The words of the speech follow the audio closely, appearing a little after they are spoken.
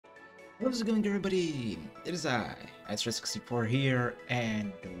How's it going, everybody? It is I, Astro64 here,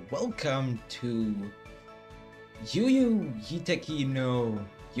 and welcome to YuuYuu Jiteki no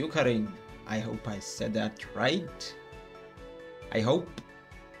YUUKARIN. I hope I said that right. I hope.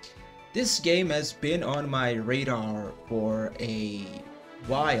 This game has been on my radar for a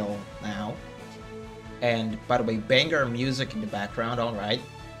while now. And by the way, banger music in the background, alright.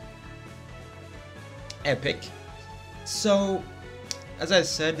 Epic. So, as I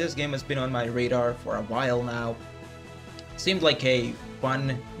said, this game has been on my radar for a while now. Seemed like a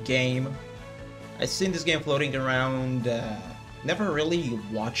fun game. I've seen this game floating around, never really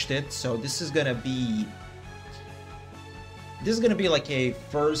watched it, so this is gonna be like a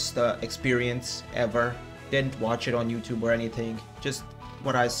first experience ever. Didn't watch it on YouTube or anything, just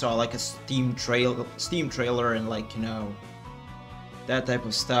what I saw, like a Steam trailer and, like, you know, that type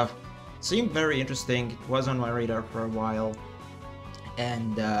of stuff. Seemed very interesting. It was on my radar for a while.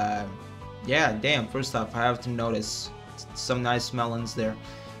 And yeah, damn, first off, I have to notice some nice melons there.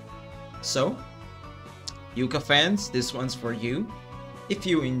 So, Yuka fans, this one's for you. If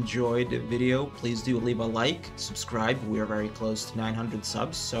you enjoyed the video, please do leave a like, subscribe. We are very close to 900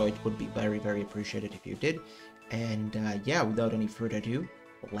 subs, so it would be very, very appreciated if you did. And yeah, without any further ado,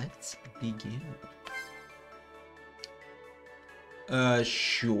 let's begin.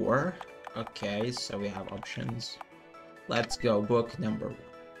 Sure. Okay, so we have options. Let's go, book number 1.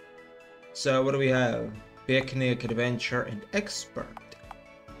 So what do we have? Picnic, adventure, and expert.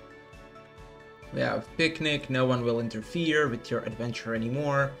 We have picnic, no one will interfere with your adventure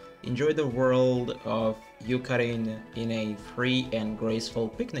anymore. Enjoy the world of YUUKARIN in a free and graceful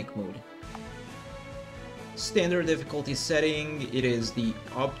picnic mood. Standard difficulty setting, it is the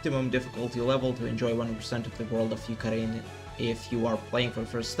optimum difficulty level to enjoy 100% of the world of YUUKARIN. If you are playing for the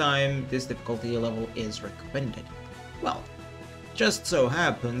first time, this difficulty level is recommended. Well, just so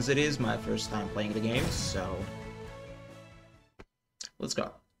happens it is my first time playing the game, so let's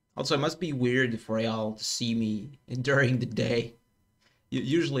go. Also, it must be weird for y'all to see me during the day.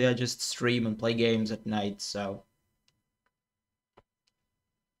 Usually I just stream and play games at night, so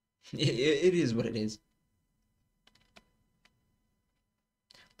it is what it is.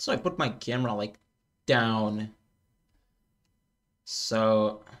 So I put my camera, like, down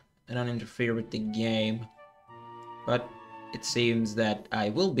so I don't interfere with the game. But it seems that I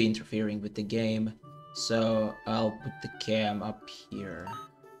will be interfering with the game, so I'll put the cam up here.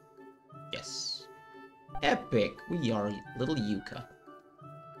 Yes. Epic! We are little Yuka.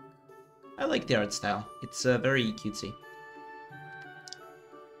 I like the art style. It's very cutesy.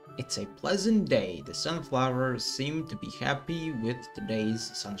 It's a pleasant day. The sunflowers seem to be happy with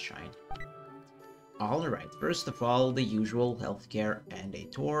today's sunshine. Alright, first of all, the usual healthcare and a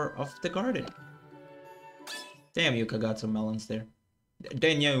tour of the garden. Damn, Yuka got some melons there.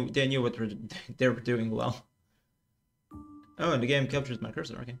 They knew what they were doing well. Oh, and the game captures my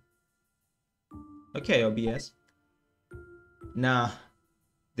cursor, okay. Okay, OBS. Nah,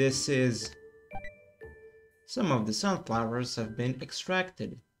 this is... Some of the sunflowers have been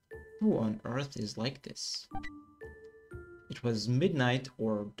extracted. Who on earth is like this? It was midnight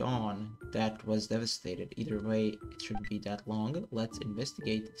or dawn that was devastated. Either way, it shouldn't be that long. Let's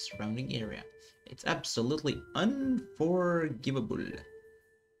investigate the surrounding area. It's absolutely unforgivable.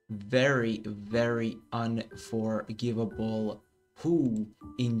 Very, very unforgivable. Who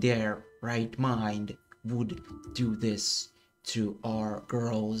in their right mind would do this to our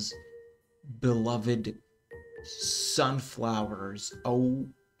girls' beloved sunflowers? Oh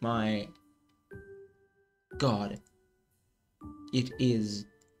my god. It is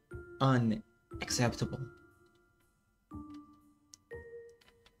unacceptable.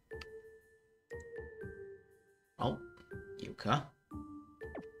 Oh, Yuka.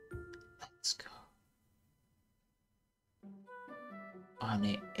 Let's go on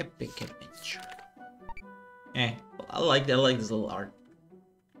an epic adventure. I like this little art.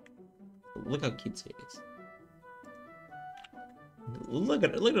 Look how cutesy it is. Look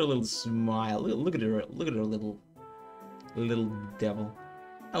at her little smile. Look at her little devil.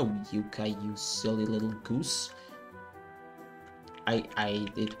 Oh, Yuka, you silly little goose.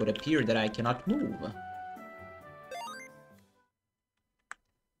 It would appear that I cannot move.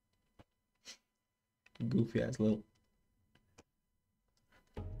 Goofy ass little.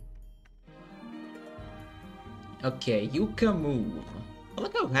 Okay, Yuka, move. Oh,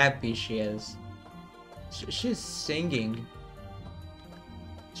 look how happy she is. She's singing.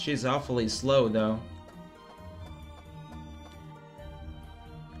 She's awfully slow, though.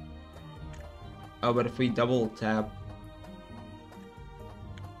 Oh, but if we double tap,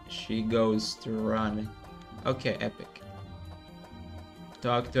 she goes to run. Okay, epic.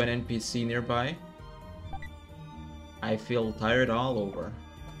 Talk to an NPC nearby. I feel tired all over.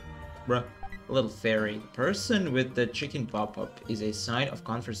 Bruh. Little fairy. The person with the chicken pop-up is a sign of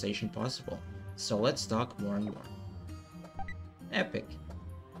conversation possible. So let's talk more and more. Epic.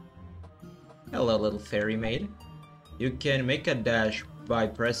 Hello, little fairy maid. You can make a dash by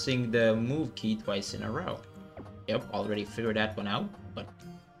pressing the move key twice in a row. Yep, already figured that one out, but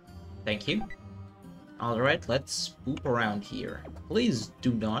thank you. Alright, let's poop around here. Please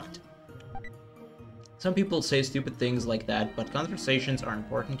do not. Some people say stupid things like that, but conversations are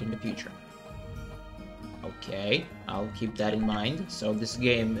important in the future. Okay, I'll keep that in mind. So this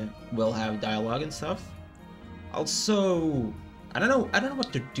game will have dialogue and stuff. Also, I don't know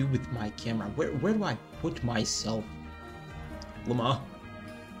what to do with my camera. Where do I put myself? Lama.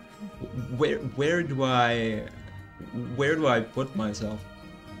 Where do I put myself?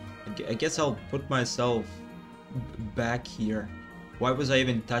 I guess I'll put myself back here. Why was I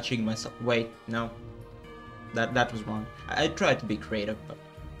even touching myself? Wait, no. That was wrong. I tried to be creative, but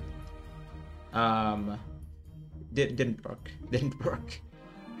didn't work. Didn't work.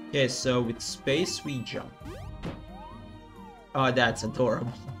 Okay, so with space we jump. Oh, that's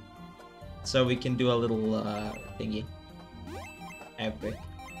adorable. So we can do a little thingy. Epic.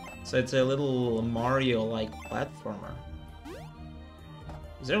 So it's a little Mario-like platformer.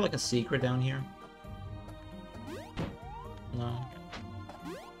 Is there like a secret down here? No.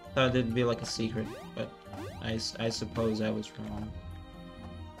 Thought it'd be like a secret, but I suppose I was wrong.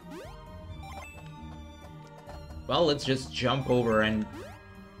 Well, let's just jump over, and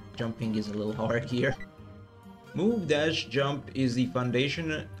jumping is a little hard here. Move, dash, jump is the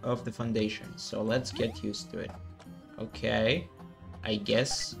foundation of the foundation, so let's get used to it. Okay, I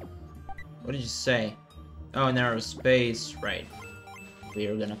guess. What did you say? Oh, narrow space, right.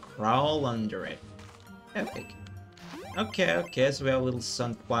 We're gonna crawl under it. Epic. Okay, so we have little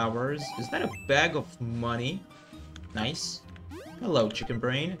sunflowers. Is that a bag of money? Nice. Hello, chicken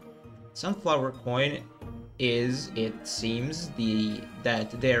brain. Sunflower coin is, it seems,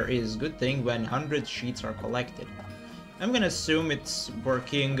 that there is good thing when 100 sheets are collected. I'm gonna assume it's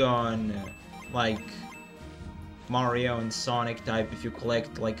working on, like, Mario and Sonic type. If you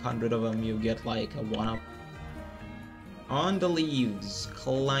collect, like, 100 of them, you get, like, a 1-up. On the leaves,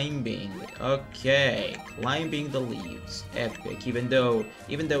 climbing. Okay, climbing the leaves. Epic. Even though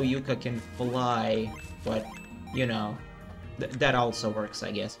Yuka can fly, but you know, that also works,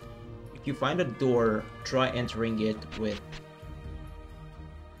 I guess. If you find a door, try entering it with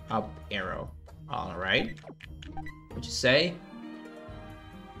up arrow. All right. What'd you say?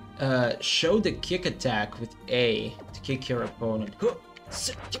 Show the kick attack with A to kick your opponent.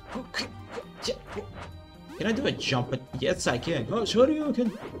 Can I do a jump? Yes, I can. Oh, sure you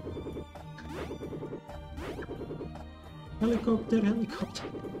can. Helicopter.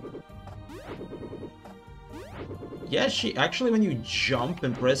 Yeah, she actually, when you jump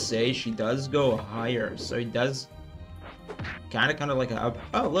and press A, she does go higher. So it does kind of like a up.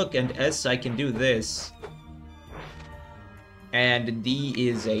 Oh, look, and S, I can do this. And D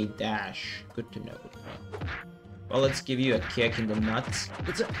is a dash. Good to know. Well, let's give you a kick in the nuts.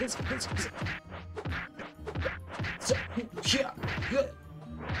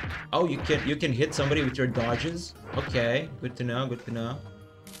 Oh, you can hit somebody with your dodges. Okay, good to know.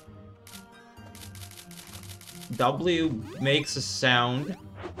 W makes a sound.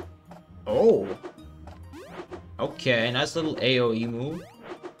 Oh. Okay, nice little AoE move.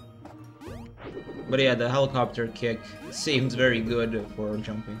 But yeah, the helicopter kick seems very good for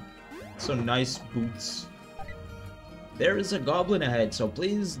jumping. So nice boots. There is a goblin ahead, so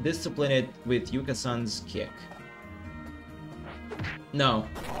please discipline it with Yuka-san's kick. No.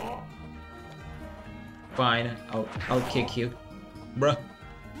 Fine, I'll kick you. Bruh.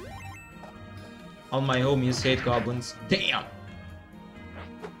 All my homies hate goblins. Damn!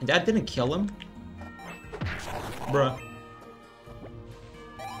 That didn't kill him? Bruh.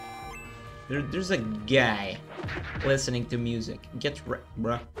 There's a guy listening to music. Get wrecked,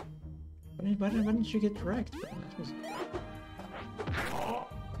 bruh. Why didn't you get wrecked?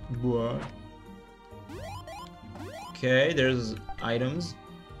 Bruh. Okay, there's items.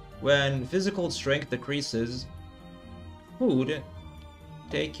 When physical strength decreases, food,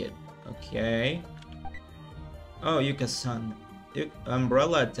 take it. Okay. Oh, Yuka-san.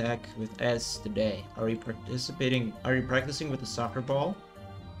 Umbrella attack with S today. Are you practicing with the soccer ball?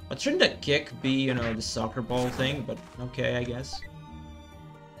 But shouldn't a kick be, you know, the soccer ball thing? But okay, I guess.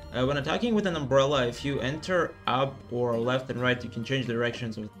 When attacking with an umbrella, if you enter up or left and right, you can change the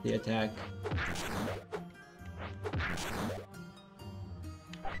directions of the attack.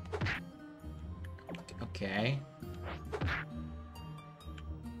 Okay.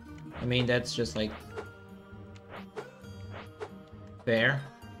 I mean, that's just like fair,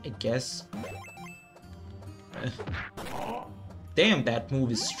 I guess. Damn, that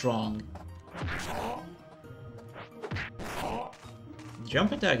move is strong.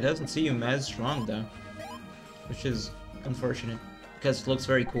 Jump attack doesn't seem as strong though, which is unfortunate because it looks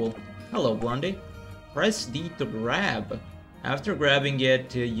very cool. Hello, Blondie. Press D to grab. After grabbing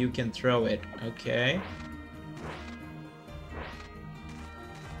it, you can throw it. Okay.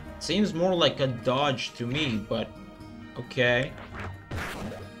 Seems more like a dodge to me, but okay.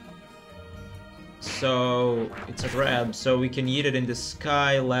 So it's a grab, so we can eat it in the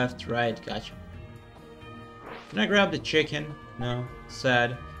sky, left, right, gotcha. Can I grab the chicken? No,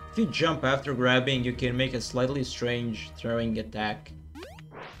 sad. If you jump after grabbing, you can make a slightly strange throwing attack.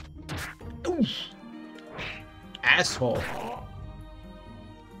 Oof. Asshole.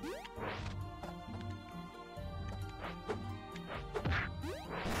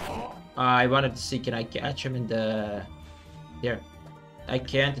 I wanted to see, can I catch him in the... There. I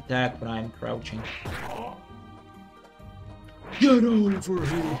can't attack when I'm crouching. Get over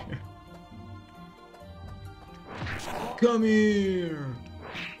here! Come here!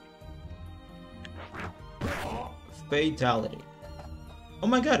 Fatality. Oh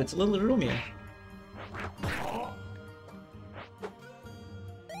my god, it's a little Rumia.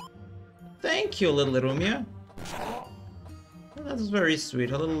 Thank you, little Rumia. That's very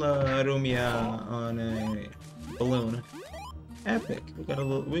sweet. A little Rumia on a balloon. Epic. We got a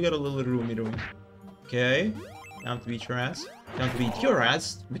little Rumia. Okay. Time to beat your ass. Time to beat your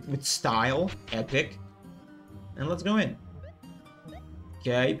ass with style. Epic. And let's go in.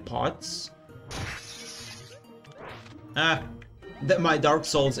 Okay, pots. Ah, my Dark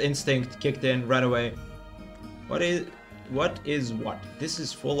Souls instinct kicked in right away. What is what? This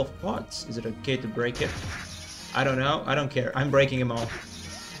is full of pots. Is it okay to break it? I don't know. I don't care. I'm breaking them all.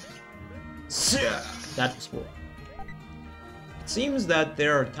 That was cool. It seems that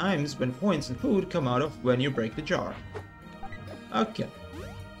there are times when points and food come out of when you break the jar. Okay.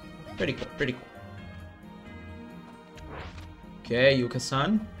 Pretty cool. Pretty cool. Okay,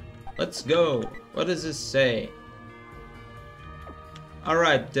 Yuka-san. Let's go. What does this say?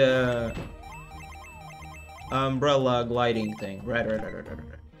 Alright, umbrella gliding thing. Right.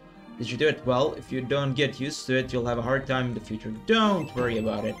 Did you do it well? If you don't get used to it, you'll have a hard time in the future. Don't worry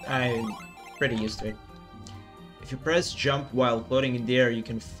about it. I'm pretty used to it. If you press jump while floating in the air, you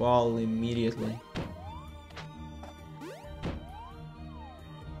can fall immediately.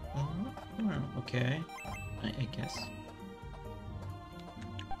 Okay. I guess.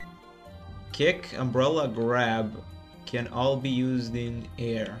 Kick, umbrella, grab can all be used in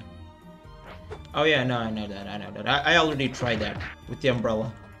air. Oh yeah, no, I know that. I already tried that with the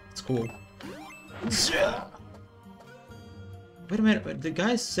umbrella. It's cool. Wait a minute, but the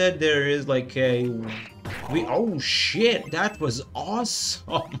guy said there is like a... Oh shit, that was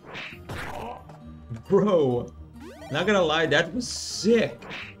awesome! Bro, not gonna lie, that was sick.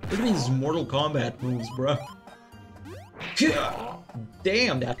 Look at these Mortal Kombat moves, bro.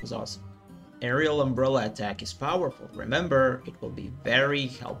 Damn, that was awesome. Aerial umbrella attack is powerful. Remember, it will be very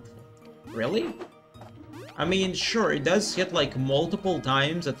helpful. Really? I mean, sure, it does hit like multiple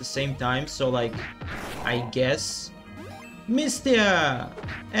times at the same time, so like, I guess. Mistia!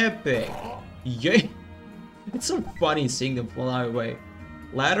 Epic! Yay! It's so funny seeing them fly away.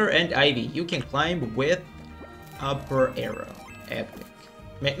 Ladder and Ivy. You can climb with upper arrow. Epic.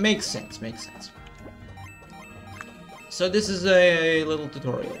 Makes sense, makes sense. So this is a little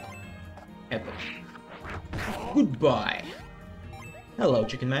tutorial. Epic. Goodbye. Hello,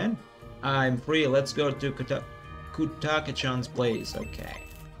 Chicken Man. I'm free. Let's go to Kutaka-chan's place. Okay.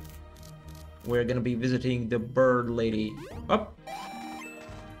 We're gonna be visiting the bird lady. Up.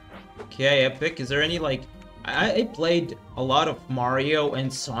 Okay, Epic. Is there any like... I played a lot of Mario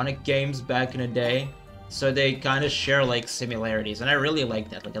and Sonic games back in the day, so they kind of share like similarities, and I really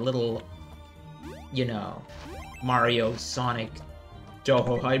like that. Like a little, you know, Mario Sonic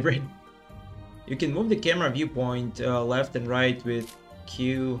touhou hybrid. You can move the camera viewpoint left and right with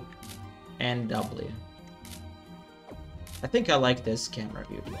Q and W. I think I like this camera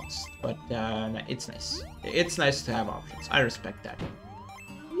view the most, but it's nice. It's nice to have options. I respect that.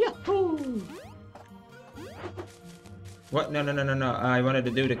 Yahoo! What? No. I wanted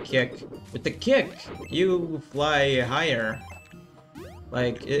to do the kick. With the kick, you fly higher.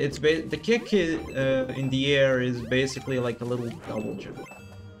 Like, it's the kick in the air is basically like a little double jump.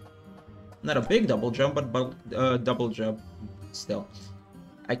 Not a big double jump, but double jump still.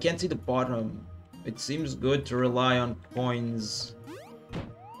 I can't see the bottom. It seems good to rely on coins.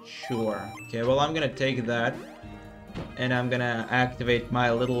 Sure. Okay, well, I'm gonna take that. And I'm gonna activate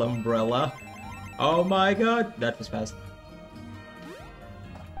my little umbrella. Oh my god, that was fast.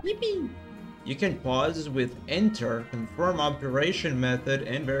 Yippee! You can pause with enter, confirm operation method,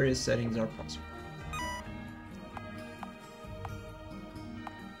 and various settings are possible.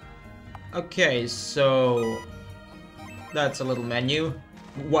 Okay, so that's a little menu.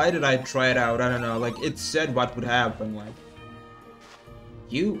 Why did I try it out? I don't know, like it said what would happen, like.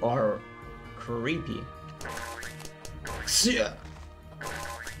 You are creepy.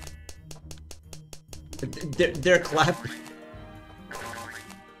 They're clapping.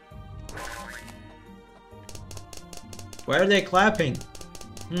 Why are they clapping?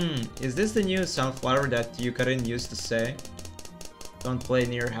 Is this the new sunflower that YUUKARIN used to say? Don't play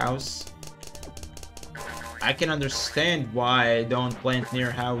near house. I can understand why I don't plant near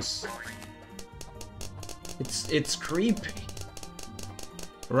house. It's creepy.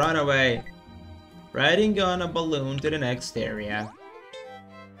 Run away. Riding on a balloon to the next area.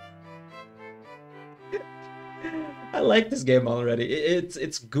 I like this game already.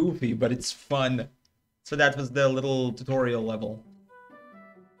 It's goofy, but it's fun. So that was the little tutorial level.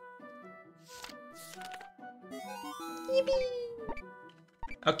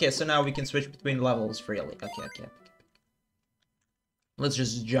 Okay, so now we can switch between levels freely. Okay. Let's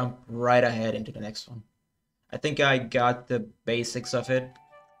just jump right ahead into the next one. I think I got the basics of it.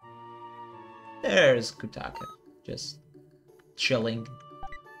 There's Kutaka, just chilling.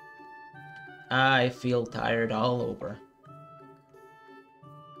 I feel tired all over.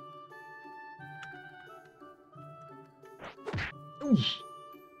 Oof.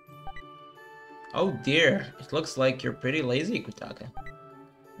 Oh dear, it looks like you're pretty lazy, Kutaka.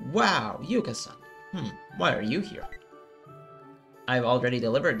 Wow, Yuka-san. Why are you here? I've already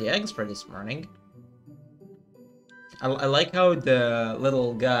delivered the eggs for this morning. I like how the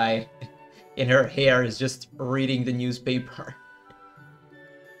little guy in her hair is just reading the newspaper.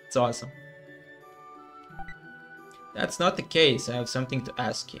 It's awesome. That's not the case. I have something to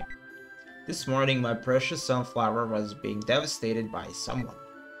ask you. This morning, my precious sunflower was being devastated by someone.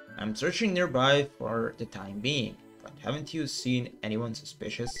 I'm searching nearby for the time being, but haven't you seen anyone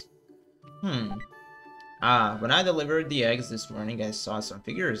suspicious? When I delivered the eggs this morning, I saw some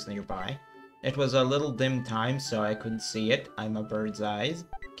figures nearby. It was a little dim time, so I couldn't see it. I'm a bird's eyes.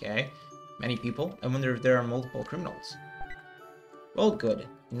 Okay. Many people. I wonder if there are multiple criminals. Well, good.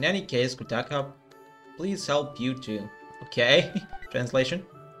 In any case, Kutaka, please help you too. Okay. Translation.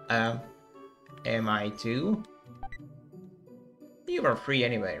 Am I too? You are free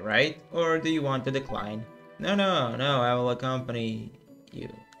anyway, right? Or do you want to decline? No, I will accompany you.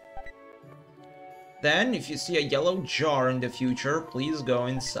 Then, if you see a yellow jar in the future, please go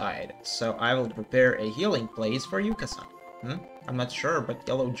inside. So I will prepare a healing place for Yuka-san. I'm not sure, but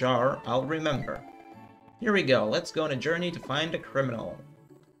yellow jar, I'll remember. Here we go, let's go on a journey to find a criminal.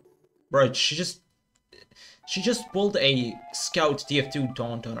 Bro, she just pulled a Scout TF2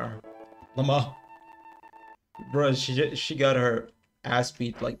 taunt on her. Lama. Bro, she got her ass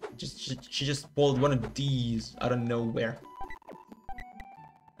beat, like, she just pulled one of these out of nowhere.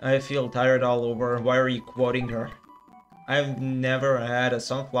 I feel tired all over. Why are you quoting her? I've never had a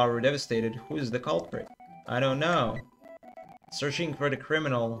sunflower devastated. Who is the culprit? I don't know. Searching for the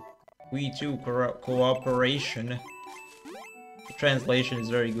criminal. We too cooperation. The translation is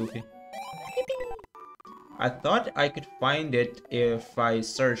very goofy. I thought I could find it if I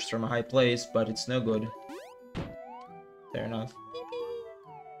searched from a high place, but it's no good. Fair enough.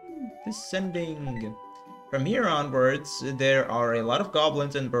 Descending. From here onwards, there are a lot of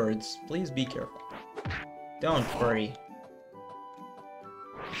goblins and birds. Please be careful. Don't worry.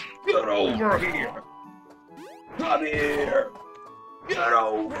 Get over here! Come here! Get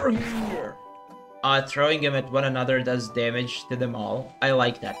over here! Throwing them at one another does damage to them all. I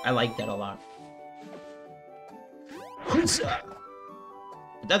like that. I like that a lot. But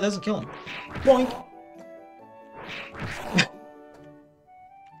that doesn't kill him. Boink!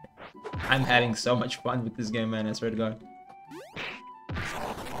 I'm having so much fun with this game, man, I swear to God.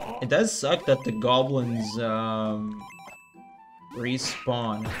 It does suck that the goblins,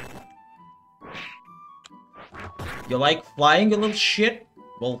 respawn. You like flying, you little shit?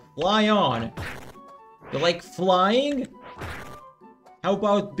 Well, fly on. You like flying? How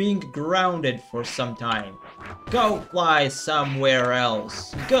about being grounded for some time? Go fly somewhere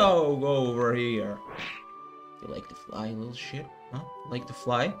else. Go over here. You like to fly, little shit? Huh? Like to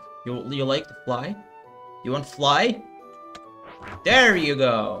fly? You like to fly? You want to fly? There you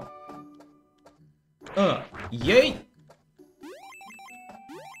go. Yay!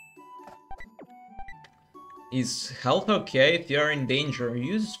 Is health okay? If you are in danger,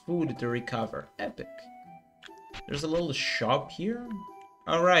 use food to recover. Epic. There's a little shop here.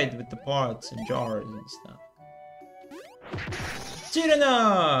 Alright, with the pots and jars and stuff.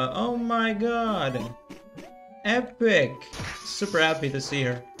 Tirana! Oh my god! Epic! Super happy to see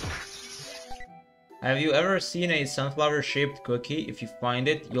her. Have you ever seen a sunflower-shaped cookie? If you find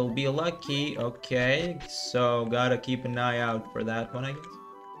it, you'll be lucky. Okay, so gotta keep an eye out for that one, I guess.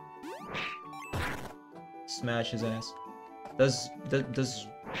 Smash his ass. Does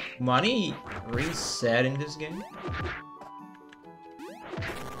money reset in this game?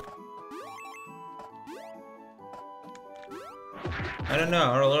 I don't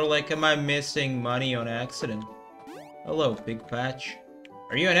know, or like am I missing money on accident? Hello, Big Patch.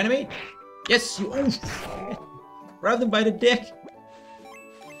 Are you an enemy? Yes, you. Oh, grab them by the dick.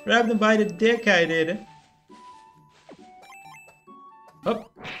 Grab them by the dick, I did.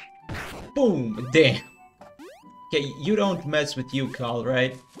 Up. Boom. Damn. Okay, you don't mess with Yuka,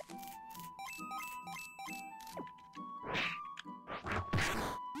 alright?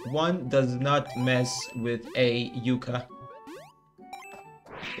 One does not mess with a Yuka.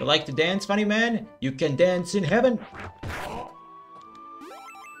 You like to dance, funny man? You can dance in heaven.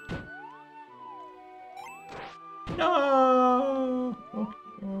 No!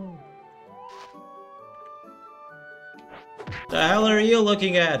 The hell are you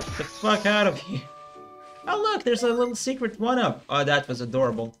looking at? The fuck out of here. Oh look, there's a little secret one-up. Oh, that was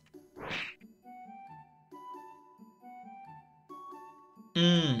adorable.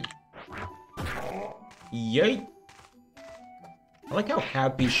 Yay! I like how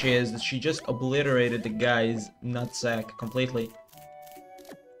happy she is that she just obliterated the guy's nutsack completely.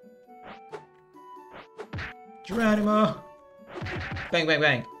 Geronimo! Bang, bang,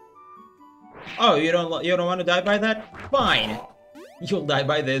 bang. Oh, you don't want to die by that? Fine. You'll die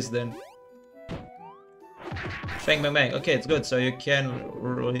by this then. Bang, bang, bang. Okay, it's good. So you can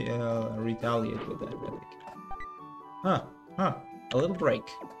retaliate with that. Huh? A little break.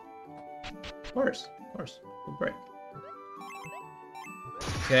 Of course. A break.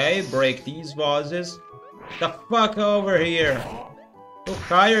 Okay, break these vases. The fuck over here! Who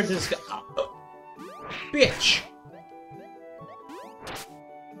hired this guy? Bitch!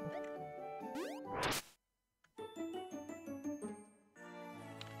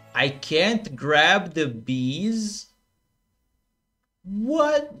 I can't grab the bees?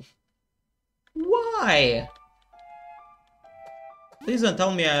 What? Why? Please don't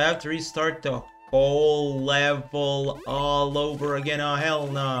tell me I have to restart the whole level all over again. Oh, hell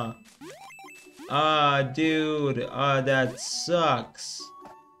no. Ah, dude. Ah, that sucks.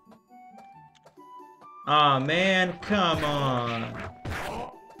 Aw, man, come on.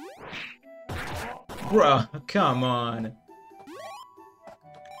 Bruh, come on.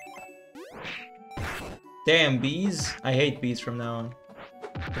 Damn, bees. I hate bees from now on.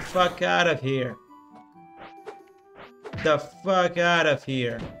 The fuck out of here. The fuck out of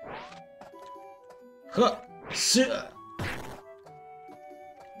here. Huh.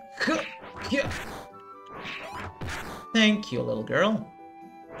 Thank you, little girl.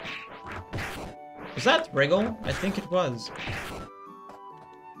 Was that Wriggle? I think it was.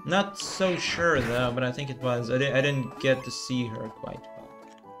 Not so sure though, but I think it was. I didn't get to see her quite well.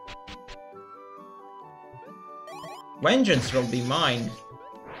 Vengeance will be mine.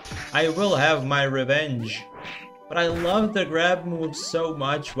 I will have my revenge. But I love the grab move so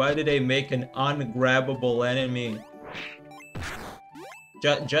much. Why did they make an ungrabbable enemy?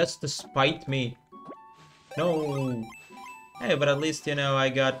 Just to spite me. No. Hey, but at least, you know, I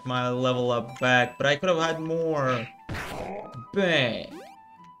got my level up back. But I could have had more. Bang.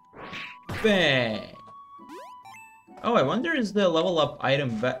 Bang. Oh, I wonder is the level up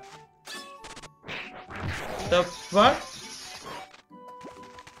item back? The fuck?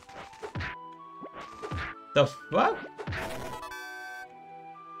 The fuck?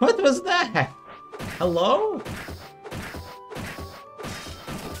 What was that? Hello?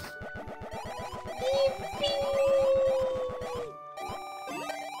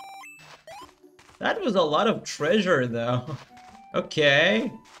 That was a lot of treasure though.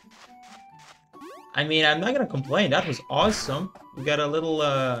 Okay. I mean, I'm not gonna complain. That was awesome. We got a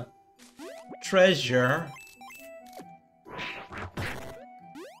little treasure.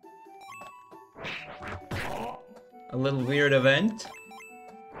 A little weird event,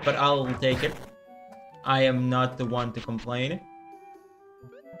 but I'll take it. I am not the one to complain.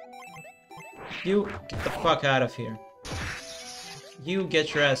 You get the fuck out of here. You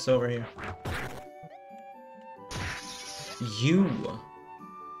get your ass over here. You.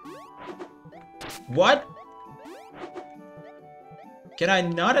 What? Can I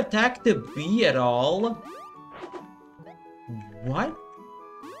not attack the bee at all? What?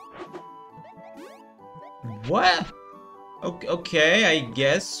 What? Okay, I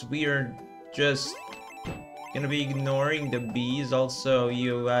guess we are just gonna be ignoring the bees. Also,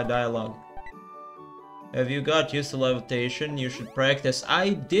 you dialogue. Have you got used to levitation? You should practice. I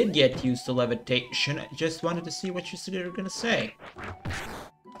did get used to levitation. I just wanted to see what you were gonna say.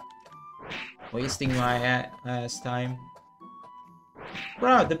 Wasting my ass time.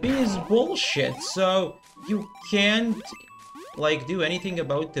 Bruh, the bee is bullshit, so you can't, like, do anything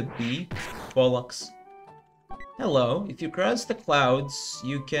about the bee? Bollocks. Hello, if you cross the clouds,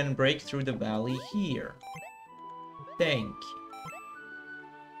 you can break through the valley here. Thank you.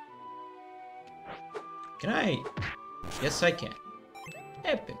 Can I? Yes, I can.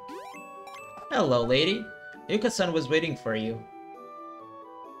 Epic. Hello, lady. Yuka-san was waiting for you.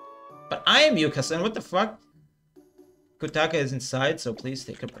 But I am Yuka-san, what the fuck? Kutaka is inside, so please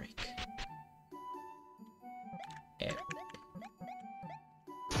take a break. Epic.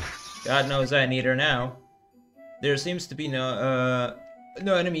 God knows I need her now. There seems to be no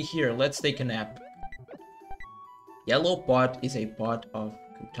enemy here. Let's take a nap. Yellow pot is a pot of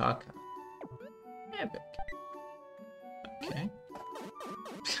Kutaka. Epic. Okay.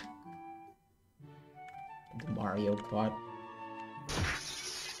 The Mario pot.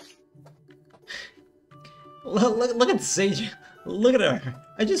 Look at Sage. Look at her.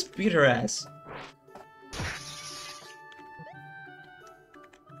 I just beat her ass.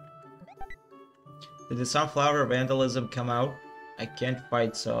 Did the sunflower vandalism come out? I can't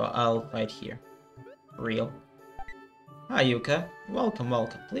fight, so I'll fight here. Real. Hi, Yuka. Welcome,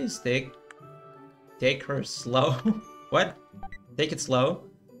 welcome. Please take her slow. What? Take it slow?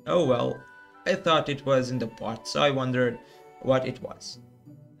 Oh well. I thought it was in the pot, so I wondered what it was.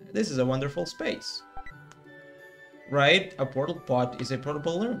 This is a wonderful space. Right? A portal pot is a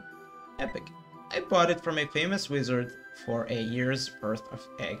portable room. Epic. I bought it from a famous wizard for a year's worth of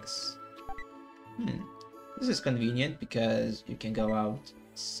eggs. This is convenient because you can go out,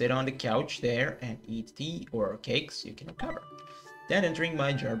 sit on the couch there, and eat tea or cakes you can recover. Then entering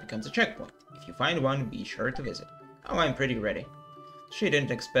my jar becomes a checkpoint. If you find one, be sure to visit. Oh, I'm pretty ready. She didn't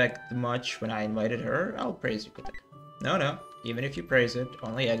expect much when I invited her. I'll praise you, Kutaka. No, even if you praise it,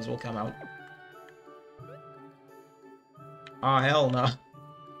 only eggs will come out. Oh, hell no.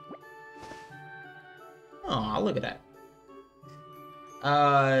 Oh, look at that.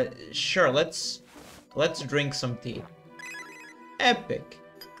 Sure, let's drink some tea. Epic.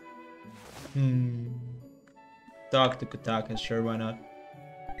 Talk to Kutaka, sure, why not?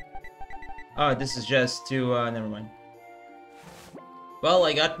 Oh, this is just to, never mind. Well,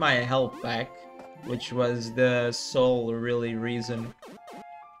 I got my health back, which was the sole really reason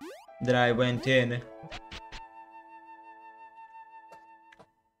that I went in.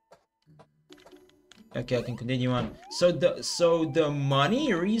 Okay, I can continue on. So the money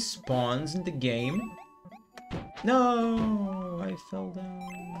respawns in the game? No, I fell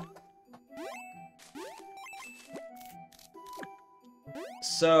down.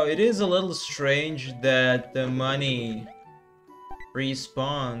 So it is a little strange that the money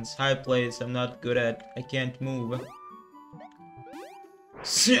respawns. High place, I'm not good at. I can't move.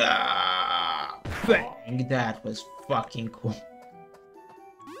 Bang! That was fucking cool.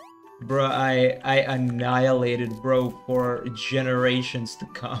 Bro, I annihilated bro for generations to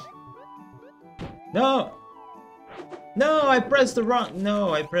come. No! No, I pressed the wrong...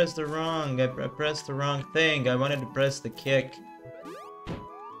 No, I pressed the wrong... I pressed the wrong thing. I wanted to press the kick.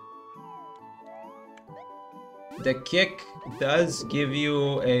 The kick does give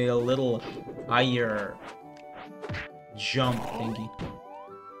you a little higher jump thingy.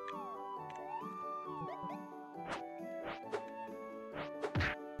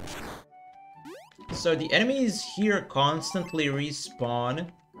 So the enemies here constantly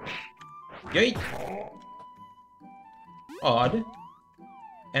respawn. Yay! Odd.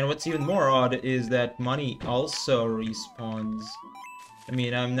 And what's even more odd is that money also respawns. I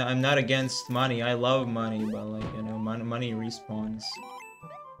mean, I'm not against money. I love money, but like, you know, money respawns.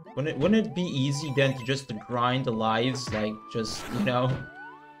 Wouldn't it be easy then to just grind the lives, like just, you know,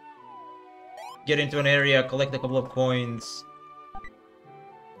 get into an area, collect a couple of coins.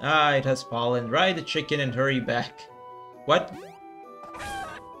 Ah, it has fallen. Ride the chicken and hurry back. What?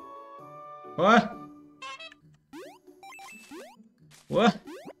 What? What?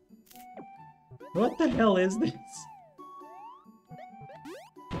 What the hell is this?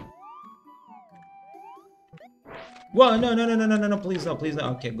 Whoa, no, please no, please no.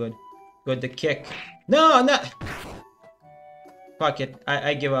 Okay, good. Good, the kick. No, no! Fuck it,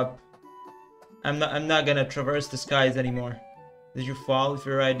 I give up. I'm not gonna traverse the skies anymore. Did you fall? If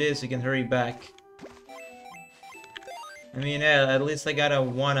you ride this, you can hurry back. I mean, yeah, at least I got a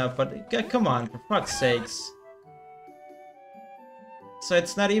 1-up, but come on, for fuck's sakes. So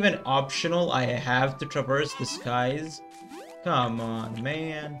it's not even optional, I have to traverse the skies? Come on,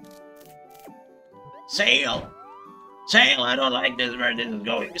 man. Sail! Sail! I don't like this where this is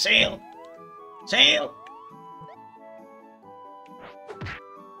going. Sail! Sail!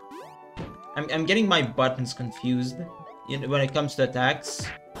 I'm getting my buttons confused when it comes to attacks,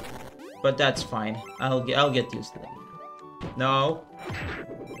 but that's fine. I'll get used to that. No.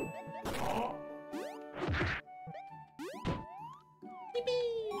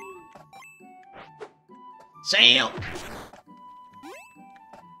 Sail!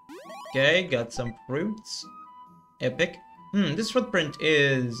 Okay, got some fruits. Epic. This footprint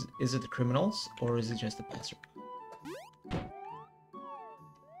is it the criminals or is it just the passerby?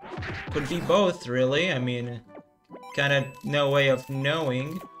 Could be both, really. I mean, kind of no way of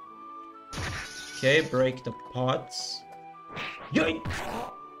knowing. Okay, break the pots. Yay!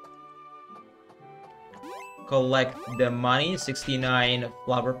 Collect the money, 69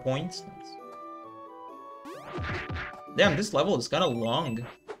 flower points. Damn, this level is kind of long.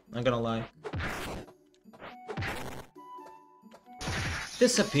 Not gonna lie.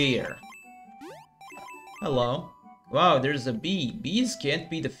 Disappear. Hello. Wow, there's a bee. Bees can't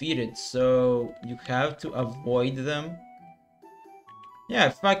be defeated, so you have to avoid them. Yeah, I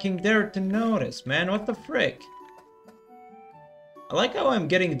fucking dare to notice, man. What the frick? I like how I'm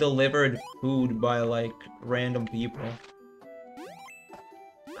getting delivered food by, like, random people.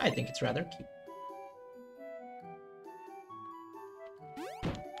 I think it's rather cute.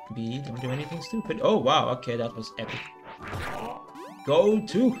 Bee, don't do anything stupid. Oh, wow. Okay, that was epic. Go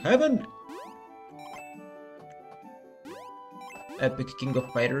to heaven! Epic King of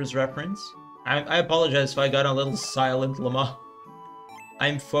Fighters reference. I apologize if I got a little silent, Llama.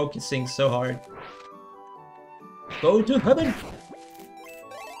 I'm focusing so hard. Go to heaven!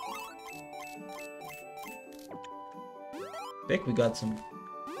 Think we got some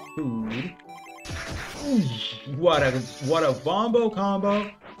food. What a bombo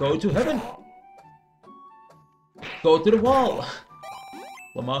combo! Go to heaven! Go to the wall!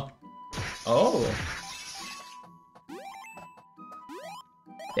 Llama. Oh.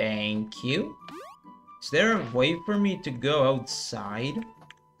 Thank you. Is there a way for me to go outside?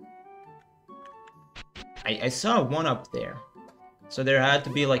 I saw one up there. So there had to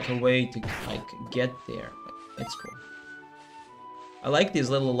be like a way to like get there. It's cool. I like these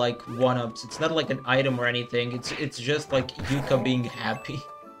little like 1-ups. It's not like an item or anything. It's just like Yuka being happy.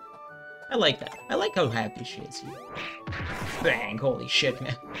 I like that. I like how happy she is here. Bang! Holy shit,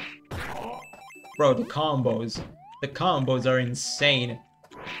 man. Bro, the combos. The combos are insane.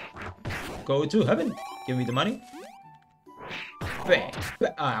 Go to heaven. Give me the money. Bang.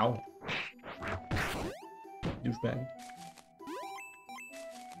 Ow. Douchebag.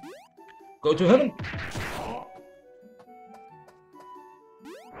 Go to heaven.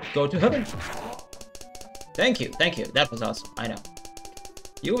 Go to heaven. Thank you. Thank you. That was awesome. I know.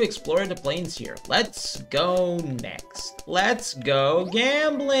 You've explored the plains here. Let's go next. Let's go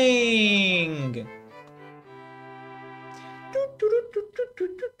gambling!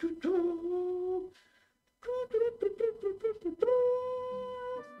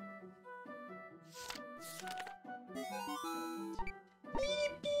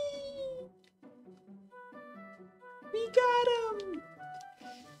 We got him!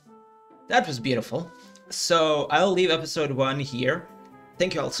 That was beautiful. So, I'll leave episode 1 here.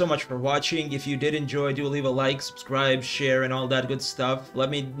 Thank you all so much for watching. If you did enjoy, do leave a like, subscribe, share, and all that good stuff.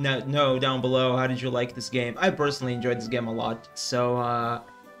 Let me know down below how did you like this game. I personally enjoyed this game a lot, so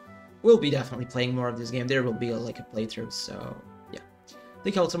we'll be definitely playing more of this game. There will be like a playthrough, so yeah.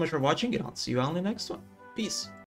 Thank you all so much for watching, and I'll see you all in the next one. Peace.